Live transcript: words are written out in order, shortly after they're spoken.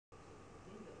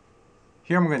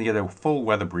Here I'm going to get a full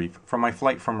weather brief from my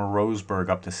flight from Roseburg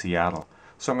up to Seattle.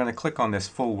 So I'm going to click on this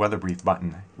full weather brief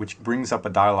button, which brings up a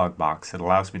dialog box that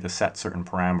allows me to set certain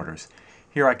parameters.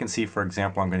 Here I can see, for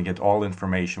example, I'm going to get all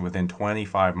information within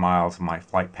 25 miles of my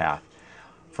flight path.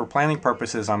 For planning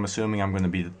purposes, I'm assuming I'm going to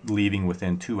be leaving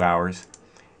within 2 hours,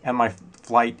 and my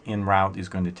flight en route is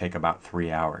going to take about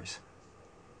 3 hours.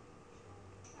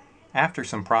 After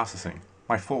some processing,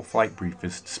 my full flight brief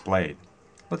is displayed.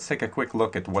 Let's take a quick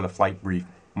look at what a flight brief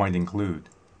might include.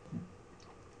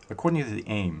 According to the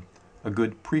AIM, a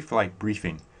good pre-flight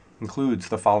briefing includes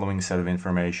the following set of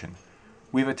information.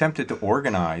 We've attempted to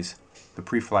organize the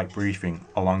pre-flight briefing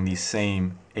along these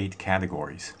same 8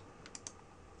 categories.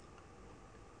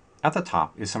 At the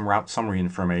top is some route summary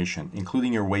information,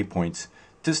 including your waypoints,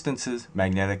 distances,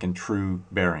 magnetic and true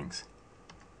bearings.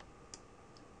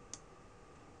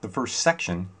 The first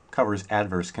section covers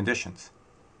adverse conditions.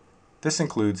 This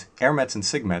includes airmets and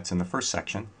sigmets in the first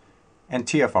section, and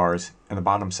TFRs in the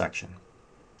bottom section.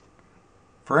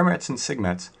 For airmets and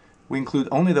sigmets, we include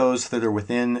only those that are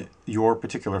within your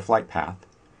particular flight path,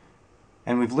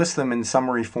 and we've listed them in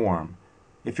summary form.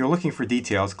 If you're looking for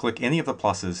details, click any of the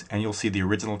pluses and you'll see the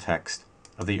original text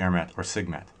of the airmet or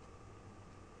sigmet.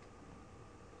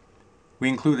 We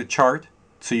include a chart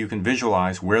so you can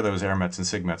visualize where those airmets and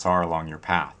sigmets are along your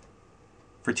path.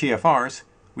 For TFRs,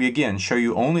 we again show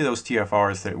you only those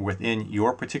TFRs that are within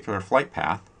your particular flight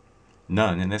path,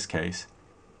 none in this case,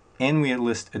 and we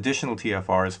list additional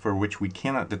TFRs for which we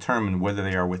cannot determine whether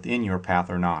they are within your path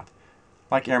or not.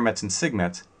 Like airmets and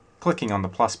sigmets, clicking on the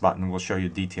plus button will show you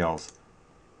details.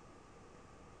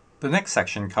 The next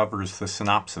section covers the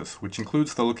synopsis, which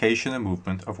includes the location and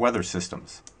movement of weather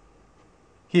systems.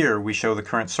 Here we show the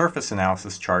current surface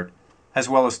analysis chart, as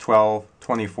well as 12,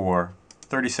 24,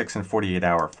 36, and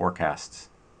 48-hour forecasts.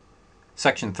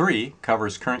 Section 3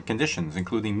 covers current conditions,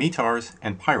 including METARs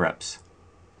and PIREPs.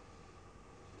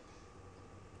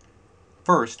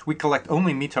 First, we collect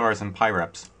only METARs and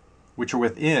PIREPs, which are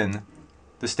within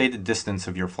the stated distance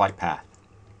of your flight path.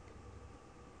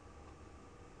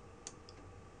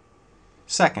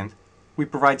 Second, we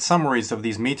provide summaries of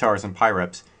these METARs and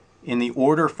PIREPs in the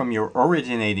order from your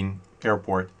originating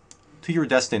airport to your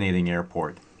destinating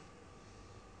airport.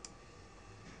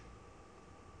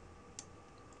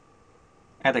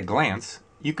 At a glance,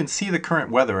 you can see the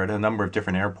current weather at a number of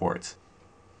different airports.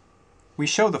 We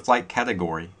show the flight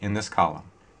category in this column.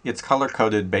 It's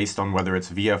color-coded based on whether it's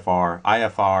VFR,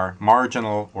 IFR,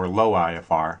 marginal, or low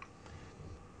IFR.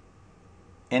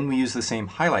 And we use the same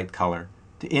highlight color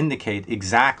to indicate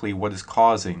exactly what is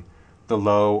causing the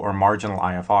low or marginal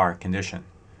IFR condition.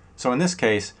 So in this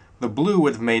case, the blue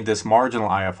would have made this marginal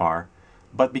IFR,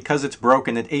 but because it's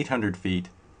broken at 800 feet,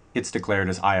 it's declared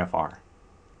as IFR.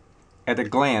 At a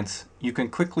glance, you can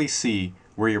quickly see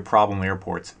where your problem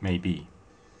airports may be.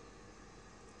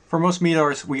 For most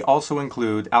METARs, we also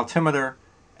include altimeter,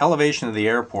 elevation of the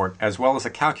airport, as well as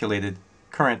a calculated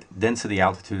current density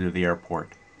altitude of the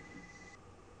airport.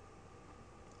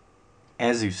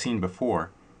 As you've seen before,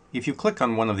 if you click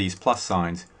on one of these plus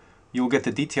signs, you will get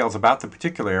the details about the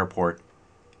particular airport,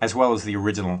 as well as the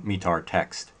original METAR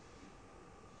text.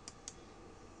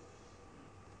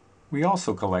 We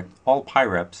also collect all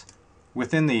PIREPs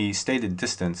within the stated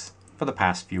distance for the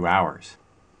past few hours.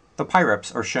 The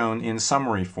PIREPs are shown in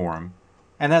summary form,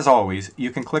 and as always,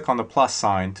 you can click on the plus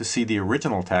sign to see the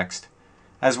original text,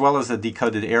 as well as the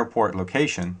decoded airport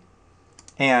location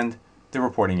and the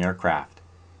reporting aircraft.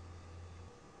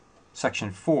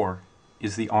 Section 4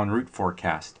 is the en route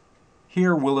forecast.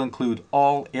 Here we'll include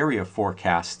all area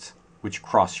forecasts which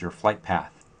cross your flight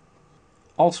path.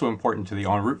 Also important to the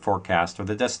en route forecast are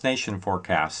the destination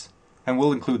forecasts, and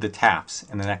we'll include the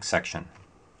TAFs in the next section.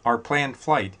 Our planned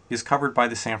flight is covered by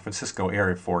the San Francisco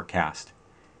area forecast.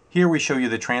 Here we show you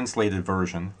the translated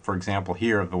version, for example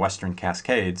here of the Western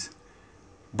Cascades,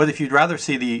 but if you'd rather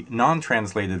see the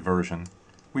non-translated version,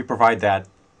 we provide that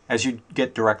as you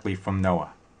get directly from NOAA.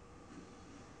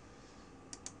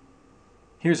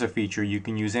 Here's a feature you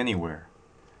can use anywhere.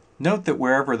 Note that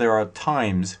wherever there are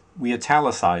times, we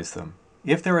italicize them.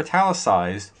 If they're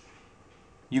italicized,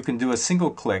 you can do a single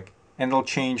click and it'll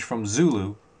change from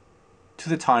Zulu to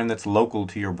the time that's local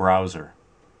to your browser.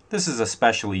 This is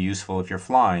especially useful if you're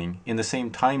flying in the same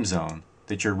time zone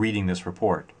that you're reading this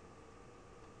report.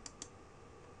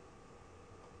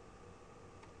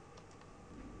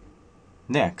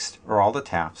 Next are all the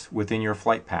TAFs within your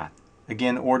flight path,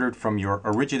 again ordered from your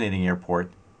originating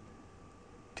airport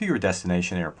to your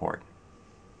destination airport.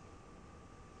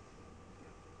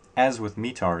 As with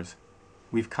METARs,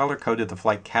 we've color-coded the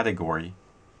flight category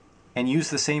and use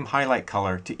the same highlight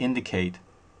color to indicate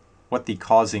what the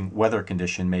causing weather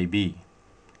condition may be.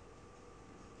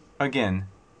 Again,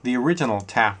 the original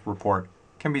TAF report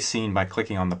can be seen by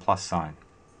clicking on the plus sign.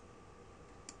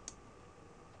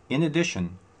 In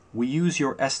addition, we use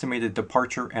your estimated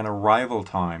departure and arrival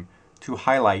time to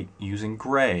highlight, using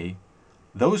gray,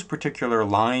 those particular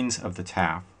lines of the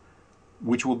TAF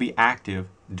which will be active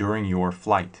during your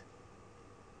flight.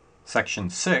 Section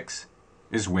 6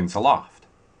 is Winds Aloft.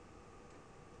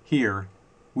 Here,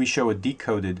 we show a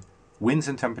decoded winds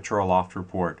and temperature aloft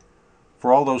report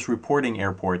for all those reporting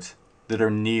airports that are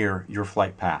near your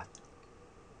flight path.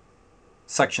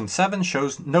 Section 7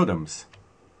 shows NOTAMs.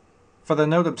 For the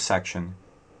NOTAMs section,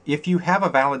 if you have a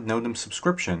valid NOTAM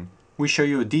subscription, we show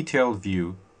you a detailed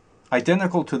view,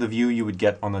 identical to the view you would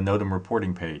get on the NOTAM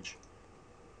reporting page.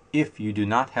 If you do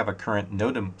not have a current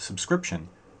NOTAM subscription,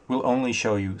 we'll only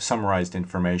show you summarized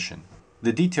information.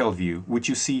 The detailed view, which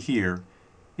you see here,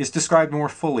 is described more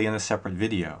fully in a separate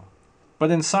video. But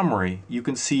in summary, you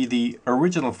can see the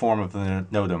original form of the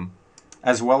NOTAM,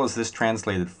 as well as this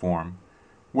translated form,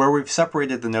 where we've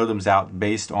separated the NOTAMs out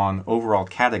based on overall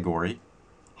category,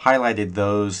 highlighted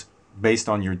those based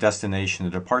on your destination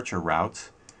and departure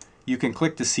routes. You can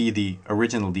click to see the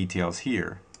original details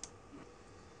here.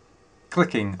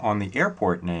 Clicking on the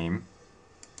airport name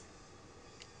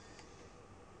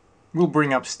will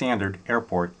bring up standard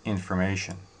airport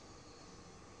information.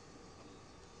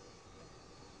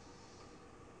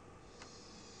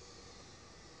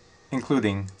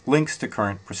 Including links to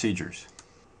current procedures.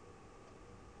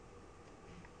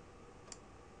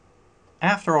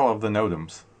 After all of the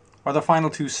NOTAMs are the final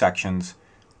two sections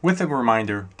with a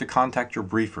reminder to contact your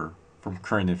briefer for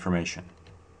current information.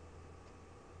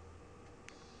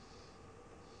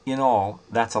 In all,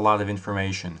 that's a lot of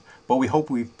information, but we hope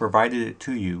we've provided it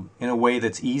to you in a way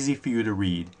that's easy for you to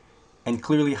read and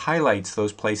clearly highlights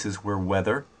those places where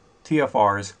weather,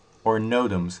 TFRs, or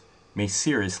NOTAMs may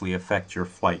seriously affect your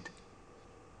flight.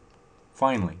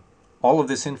 Finally, all of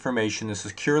this information is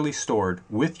securely stored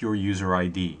with your user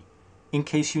ID in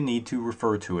case you need to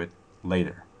refer to it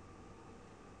later.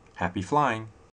 Happy flying!